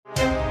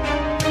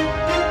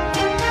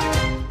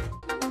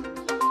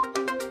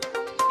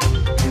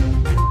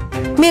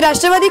मी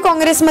राष्ट्रवादी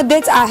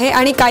काँग्रेसमध्येच आहे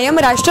आणि कायम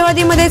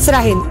राष्ट्रवादीमध्येच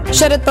राहीन।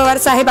 शरद पवार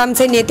साहेब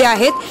आमचे नेते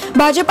आहेत।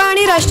 भाजपा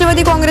आणि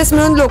राष्ट्रवादी काँग्रेस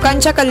मिळून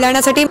लोकांच्या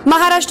कल्याणासाठी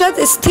महाराष्ट्रात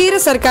स्थिर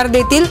सरकार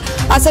देतील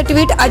असं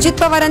ट्विट अजित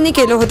पवारांनी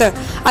केलं होतं।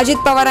 अजित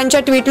पवारांच्या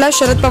ट्विटला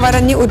शरद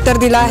पवारांनी उत्तर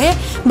दिलं आहे,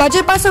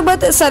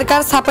 भाजपासोबत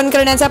सरकार स्थापन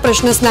करण्याचा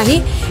प्रश्नच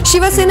नाही।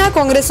 शिवसेना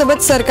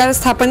काँग्रेससोबत सरकार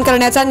स्थापन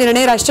करण्याचा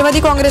निर्णय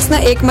राष्ट्रवादी काँग्रेसनं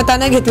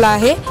एकमतानं घेतला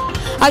आहे।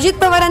 अजित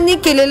पवारांनी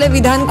केलेले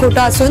विधान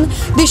खोटं असून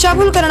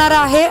दिशाभूल करणारा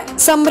आहे।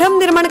 संभ्रम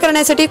निर्माण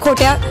करण्यासाठी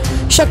खोट्या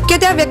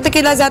शक्यता व्यक्त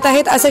केल्या जात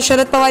आहेत असं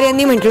शरद पवार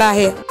यांनी म्हटलं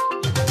आहे।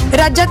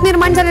 राज्यात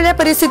निर्माण झालेल्या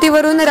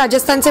परिस्थितीवरून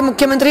राजस्थानचे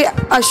मुख्यमंत्री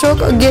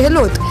अशोक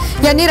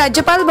गेहलोत यांनी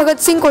राज्यपाल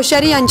भगतस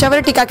कोश्यारी यांच्यावर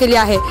टीका केली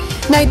आहे।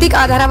 नैतिक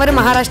आधारावर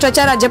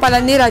महाराष्ट्राच्या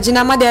राज्यपालांनी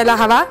राजीनामा द्यायला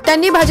हवा।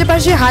 त्यांनी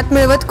भाजपाशी हात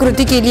मिळवत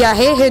कृती केली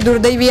आहे, हे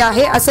दुर्दैवी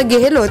आहे असं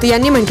गेहलोत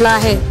यांनी म्हटलं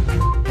आहे।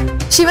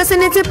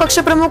 शिवसेनेचे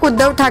पक्षप्रमुख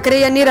उद्धव ठाकरे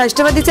यांनी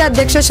राष्ट्रवादीचे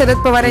अध्यक्ष शरद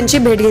पवार यांची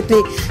भेट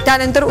घेतली।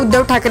 त्यानंतर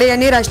उद्धव ठाकरे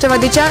यांनी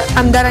राष्ट्रवादीच्या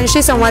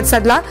आमदारांशी संवाद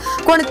साधला।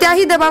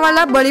 कोणत्याही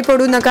दबावाला बळी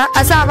पडू नका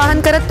असं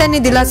आवाहन करत त्यांनी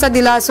दिलासा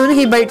दिला असून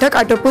ही बैठक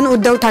आटोपून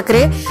उद्धव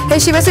ठाकरे हे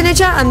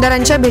शिवसेनेच्या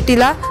आमदारांच्या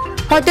भेटीला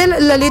हॉटेल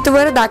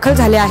ललितवर दाखल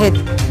झाले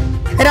आहेत।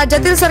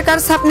 राज्यातील सरकार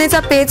स्थापनेचा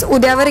पेच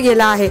उद्यावर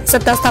गेला आहे।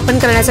 सत्ता स्थापन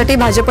करण्यासाठी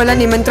भाजपला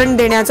निमंत्रण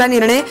देण्याचा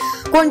निर्णय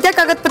कोणत्या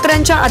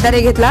कागदपत्रांच्या आधारे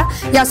घेतला,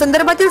 या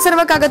संदर्भातील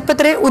सर्व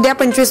कागदपत्रे उद्या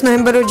 25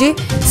 नोव्हेंबर रोजी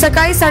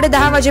सकाळी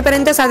 10:30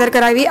 वाजेपर्यंत सादर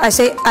करावी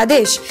असे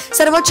आदेश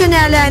सर्वोच्च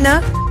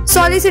न्यायालयानं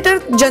सॉलिसिटर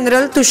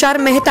जनरल तुषार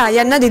मेहता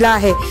यांना दिला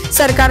आहे।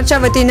 सरकारच्या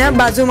वतीनं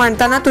बाजू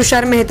मांडताना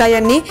तुषार मेहता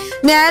यांनी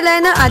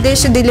न्यायालयानं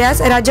आदेश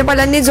दिल्यास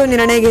राज्यपालांनी जो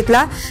निर्णय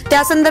घेतला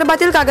त्या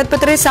संदर्भातील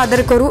कागदपत्रे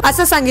सादर करू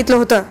असं सांगितलं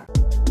होतं।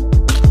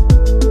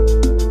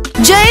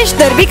 जयेश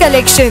दर्बी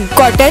कलेक्शन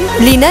कॉटन,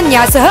 लिनन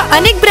यासह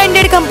अनेक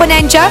ब्रँडेड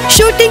कंपन्यांच्या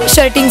शूटिंग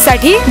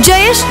शर्टिंगसाठी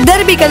जयेश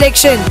दर्बी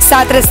कलेक्शन,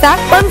 7 रस्ता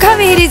पंखा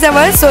विहिरी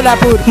जवळ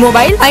सोलापूर।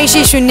 मोबाईल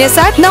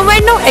 8007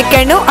 99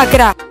 91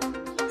 11।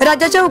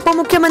 राज्याच्या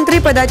उपमुख्यमंत्री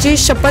पदाची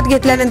शपथ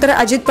घेतल्यानंतर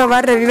अजित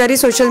पवार रविवारी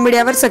सोशल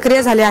मीडियावर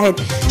सक्रिय झाले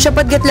आहेत।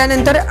 शपथ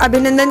घेतल्यानंतर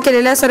अभिनंदन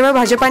केलेल्या सर्व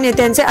भाजपा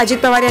नेत्यांचे अजित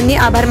पवार यांनी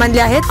आभार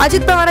मानले आहेत।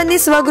 अजित पवारांनी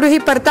स्वगृही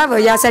परतावं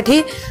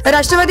यासाठी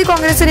राष्ट्रवादी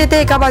काँग्रेसचे नेते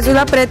एका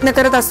बाजूला प्रयत्न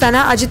करत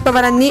असताना अजित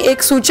पवारांनी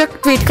एक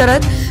सूचक ट्विट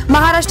करत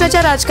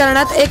महाराष्ट्राच्या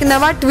राजकारणात एक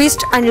नवा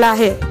ट्विस्ट आणला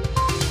आहे।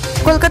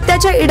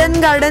 कोलकात्याच्या ईडन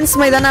गार्डन्स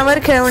मैदानावर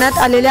खेळवण्यात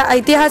आलेल्या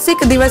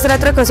ऐतिहासिक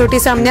दिवसरात्र कसोटी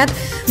सामन्यात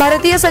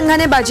भारतीय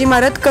संघाने बाजी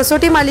मारत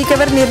कसोटी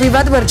मालिकेवर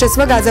निर्विवाद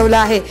वर्चस्व गाजवलं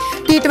आहे।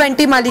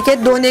 T20 मालिकेत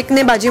 2-1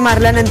 ने बाजी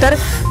मारल्यानंतर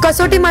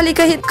कसोटी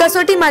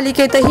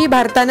मालिकेतही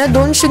भारतानं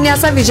 2-0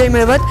 असा विजय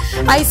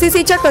मिळवत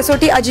ICCच्या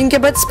कसोटी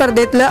अजिंक्यपद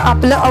स्पर्धेतलं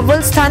आपलं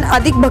अव्वल स्थान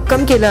अधिक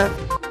भक्कम केलं।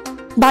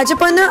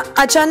 भाजपनं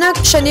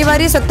अचानक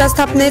शनिवारी सत्ता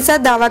स्थापनेचा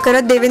दावा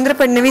करत देवेंद्र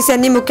फडणवीस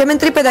यांनी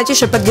मुख्यमंत्री पदाची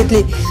शपथ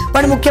घेतली,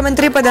 पण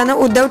मुख्यमंत्री पदानं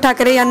उद्धव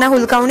ठाकरे यांना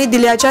हुलकावणी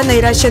दिल्याच्या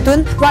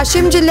नैराश्यातून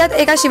वाशिम जिल्ह्यात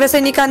एका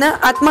शिवसैनिकानं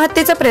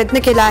आत्महत्येचा प्रयत्न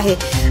केला आहे।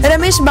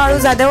 रमेश बाळू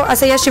जाधव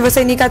असं या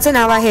शिवसैनिकाचं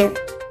नाव आहे।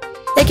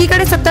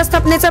 एकीकडे सत्ता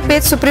स्थापनेचा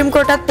पेच सुप्रीम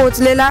कोर्टात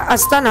पोहोचलेला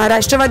असताना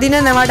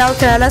राष्ट्रवादीनं नवा डाव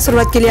खेळायला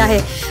सुरुवात केली आहे।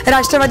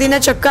 राष्ट्रवादीनं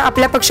चक्क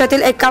आपल्या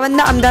पक्षातील 51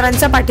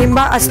 आमदारांचा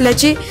पाठिंबा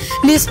असल्याची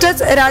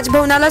लिस्टच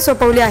राजभवनाला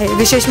सोपवली आहे।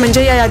 विशेष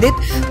म्हणजे या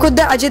यादीत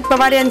खुद्द अजित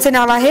पवार यांचे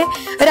नाव आहे।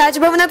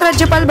 राजभवनात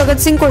राज्यपाल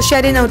भगतस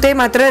कोश्यारी नव्हते,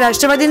 मात्र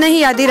राष्ट्रवादीनं ही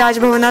यादी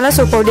राजभवनाला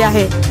सोपवली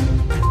आहे।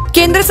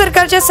 केंद्र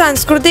सरकारच्या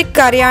सांस्कृतिक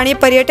कार्य आणि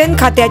पर्यटन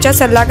खात्याच्या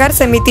सल्लागार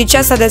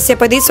समितीच्या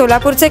सदस्यपदी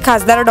सोलापूरचे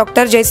खासदार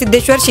डॉक्टर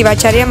जयसिद्धेश्वर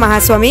शिवाचार्य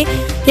महास्वामी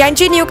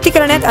यांची नियुक्ती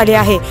करण्यात आली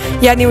आहे।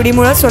 या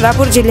निवडीमुळे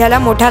सोलापूर जिल्ह्याला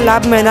मोठा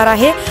लाभ मिळणार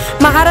आहे।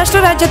 महाराष्ट्र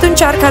राज्यातून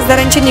 4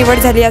 खासदारांची निवड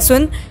झाली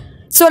असून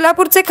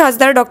सोलापूरचे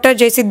खासदार डॉक्टर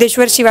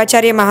जयसिद्धेश्वर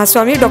शिवाचार्य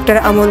महास्वामी, डॉक्टर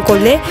अमोल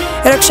कोल्हे,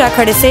 रक्षा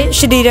खडसे,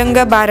 श्रीरंग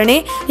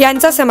बारणे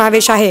यांचा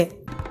समावेश आहे।